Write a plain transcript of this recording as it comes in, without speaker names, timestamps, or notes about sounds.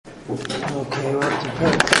Okay, we're up to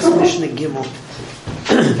Parak Mishnah Gimel.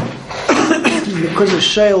 Because the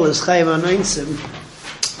Shail is Chayiv Anoinsim,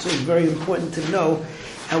 so it's very important to know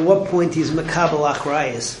at what point he's Makabel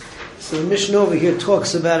Achrayas. So the Mishnah over here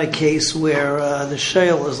talks about a case where the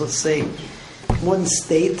Shail is, let's say, one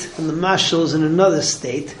state and the Mashal is in another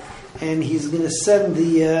state, and he's going to send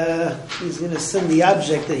the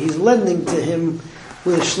object that he's lending to him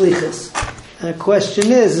with a shlichus. And the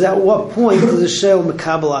question is, at what point does the Shail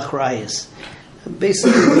Makabel Achrayas?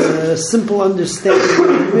 Basically, the simple understanding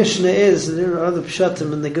of the Mishnah is, there are other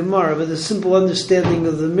pshatim in the Gemara, but the simple understanding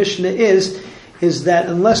of the Mishnah is that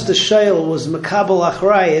unless the Shail was Makabel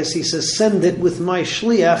Achrayas, he says, send it with my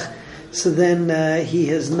shliach, so then he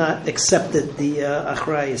has not accepted the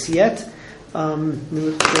Achrayas yet.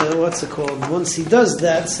 What's it called? Once he does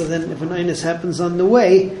that, so then if an einus happens on the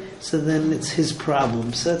way, so then it's his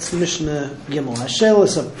problem. So that's Mishnah Gimel. Hashail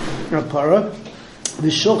is a para.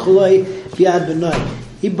 V'shulchaloi biad benoi.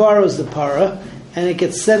 He borrows the para, and it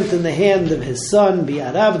gets sent in the hand of his son,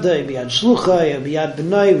 biad avdai, biad shluchai, or biad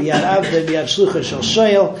benoi, biad avdai, biad shluchai shel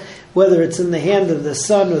shail, whether it's in the hand of the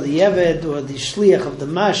son or the eved, or the shliach of the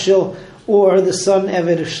mashil, or the son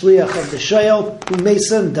eved or shliach of the shail, who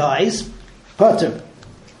Mason dies, pater.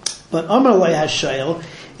 But Amar Loi HaShail,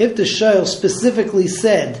 if the shail specifically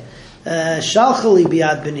said, Shalchali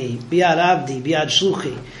biad beni, biad avdi, biad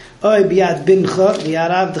shluchi, oy biad bincha, biad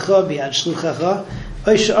avdecha, biad shluchacha,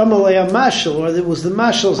 oy she'amar Loi HaMashal, or it was the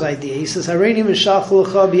Mashal's idea. He says, Hareini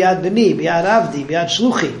mishalchalecha biad beni, biad avdi, biad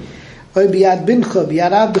shluchi, oy biad bincha,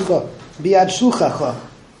 biad avdecha, biad shluchacha.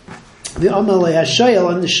 The Amar Loi HaShail,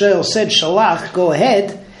 and the shail said, Shalach, go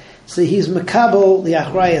ahead. So he's makabel the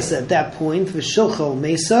achrayas at that point. V'shilchol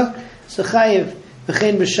mesa, so chayiv.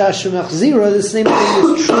 V'chein b'shash machzira. The same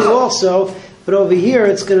thing is true also, but over here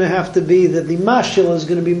it's going to have to be that the mashil is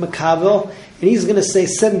going to be makabel, and he's going to say,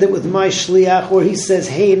 send it with my shliach, or he says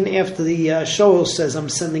hein after the shoel says, I'm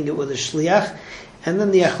sending it with a shliach, and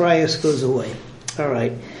then the achrayas goes away. All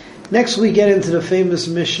right. Next we get into the famous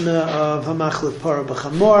Mishnah of Hamachlef Para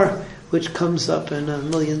B'Chamor, which comes up in a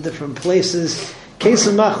million different places. Case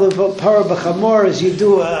of Machlef Para B'Chamor is you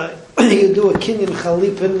do a kinyan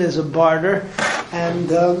chalipin as a barter,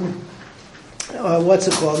 and what's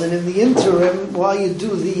it called? And in the interim, while you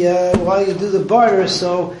do the barter,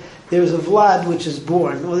 so there's a vlad which is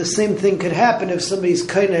born. Or the same thing could happen if somebody's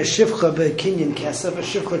kaina shivcha be kinyan kesef, a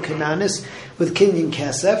shivcha kananis with kinyan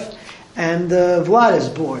kesef, and the vlad is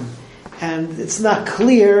born. And it's not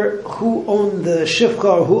clear who owned the shivcha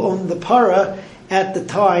or who owned the para at the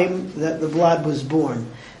time that the vlad was born.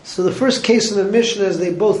 So the first case in the Mishnah is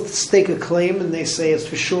they both stake a claim and they say it's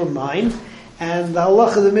for sure mine. And the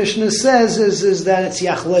halacha of the Mishnah says is that it's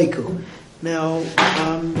yachleiku. Now,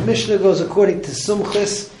 Mishnah goes according to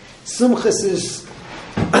Sumchis. Sumchis'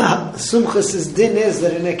 din is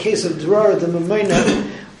that in a case of Drar the Mamayna,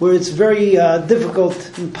 where it's very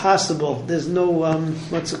difficult, impossible, there's no,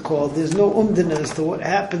 there's no umdina as to what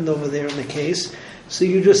happened over there in the case. So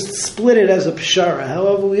you just split it as a pshara.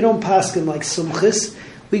 However, we don't paskin like Sumchis.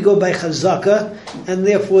 We go by Chazaka, and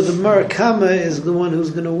therefore the Marakama is the one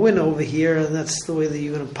who's going to win over here, and that's the way that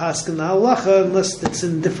you're going to paskin the halacha, unless it's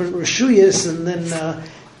in different reshuyas, and then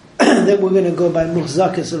then we're going to go by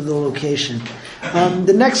Muhzakas of the location.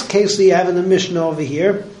 The next case we have in the Mishnah over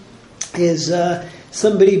here is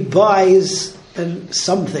somebody buys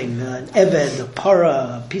something, an eved, a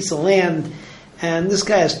para, a piece of land, and this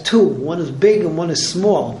guy has two. One is big and one is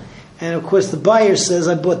small. And of course the buyer says,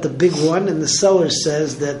 I bought the big one, and the seller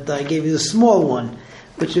says that I gave you the small one.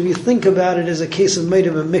 Which if you think about it is a case of made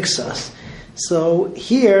of a mixas. So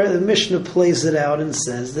here the Mishnah plays it out and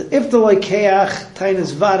says that if the lekeach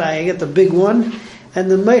tainas vada, I get the big one, and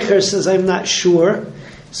the meicher says I'm not sure.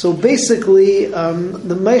 So basically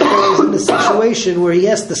the meicher is in a situation where he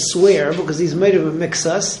has to swear because he's made of a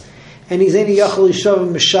mixas, and he's any yachol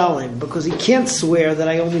yishavim mishalim, because he can't swear that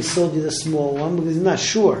I only sold you the small one because he's not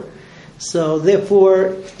sure. So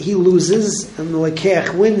therefore he loses, and the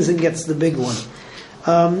lekeach wins and gets the big one.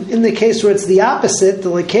 In the case where it's the opposite, the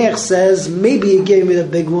lekeach says maybe you gave me the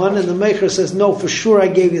big one, and the meicher says no, for sure I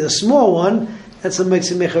gave you the small one. That's a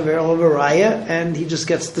meitzi mechaver avaraya, and he just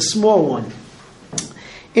gets the small one.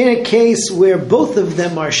 In a case where both of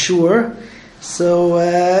them are sure, so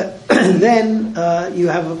then you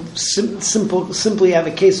have simply have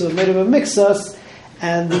a case of a mixas,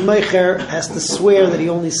 and the meicher has to swear that he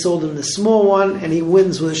only sold him the small one, and he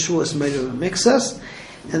wins with a shuas made of a mixas.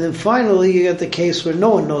 And then finally you get the case where no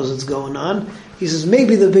one knows what's going on. He says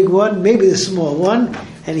maybe the big one, maybe the small one,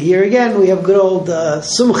 and here again we have good old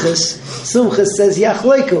Sumchis. Sumchis says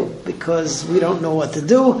yachleiku, because we don't know what to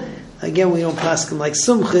do. Again, we don't paskin like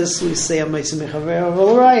sumchis. We say Amaitzi Mechaver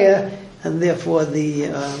Raya, and therefore the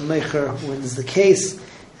Mecher wins the case.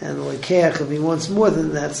 And the Lekeach, if he wants more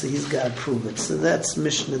than that, so he's got to prove it. So that's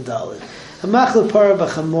Mishnah Dalet. A Machle Para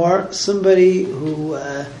b'Chamor, somebody who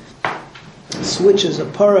switches a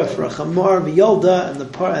para for a Chamor v'Yolda,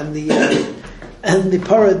 and the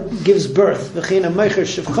para gives birth. V'chein Mecher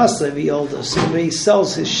Shivchasa v'Yolda. Somebody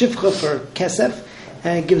sells his shivcha for kesef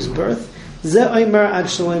and it gives birth. Ze Omer ad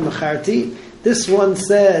Shaloi Macharti. This one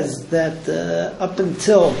says that up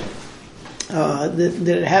until that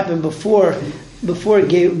it happened before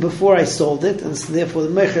I sold it, and so therefore the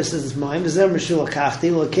Mecher says it's mine. V'zeh Meshul Lakachti.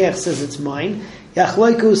 Lokech says it's mine.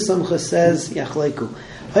 Yachleiku, Samcha says Yachleiku.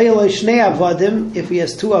 Hayaloi Shnei Avadim, if he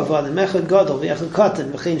has two Avadim, Echad Gadol, V'echad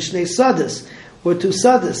Katan, V'chein Shnei Sadis, or two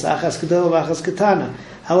Sadis, Achas Gadol, V'achas Katana.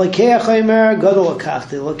 Halakeach Omer Gadol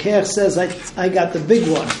Lakachti. Lokech says I got the big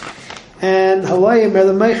one. And Haloi Omer,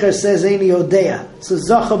 the Mecher says Eini Odea. So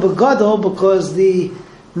Zacha B'Gadol, because the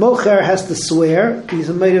Mocher has to swear, he's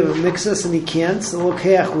made of a mixus and he can't, so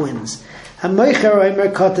Lokeach wins. HaMocher Omer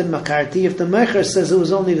Katan Makarti, if the Mocher says it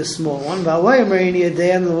was only the small one, V'aloi Omer Eini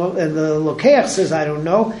Odea, and the Lokeach says, I don't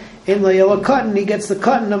know, in Layela Katan, he gets the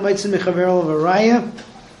Katan, Amaitzi Mechaver Raya,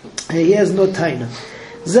 and he has no taina.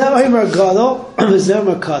 Ze Omer Gadol, Ze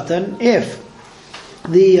Omer Katan, if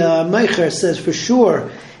the Mocher says for sure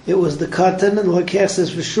it was the Katan, and the Lokeach says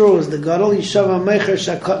for sure it was the Gadol, Yishav HaMocher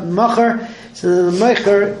Shakatan Macher, so then the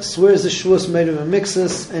Mecher swears the Shavuos made of a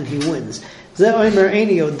mixus, and he wins. Ze Omer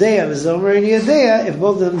Eini Odea, Ze Omer Eini Odea, if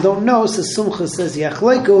both of them don't know, so Sumcha says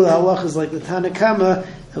Yachleiku, the halach is like the Tanakama,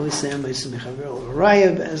 and we say Amaitzi Mechaver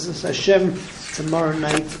Raya. As Hashem, tomorrow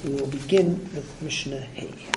night we will begin with Mishnah Hey.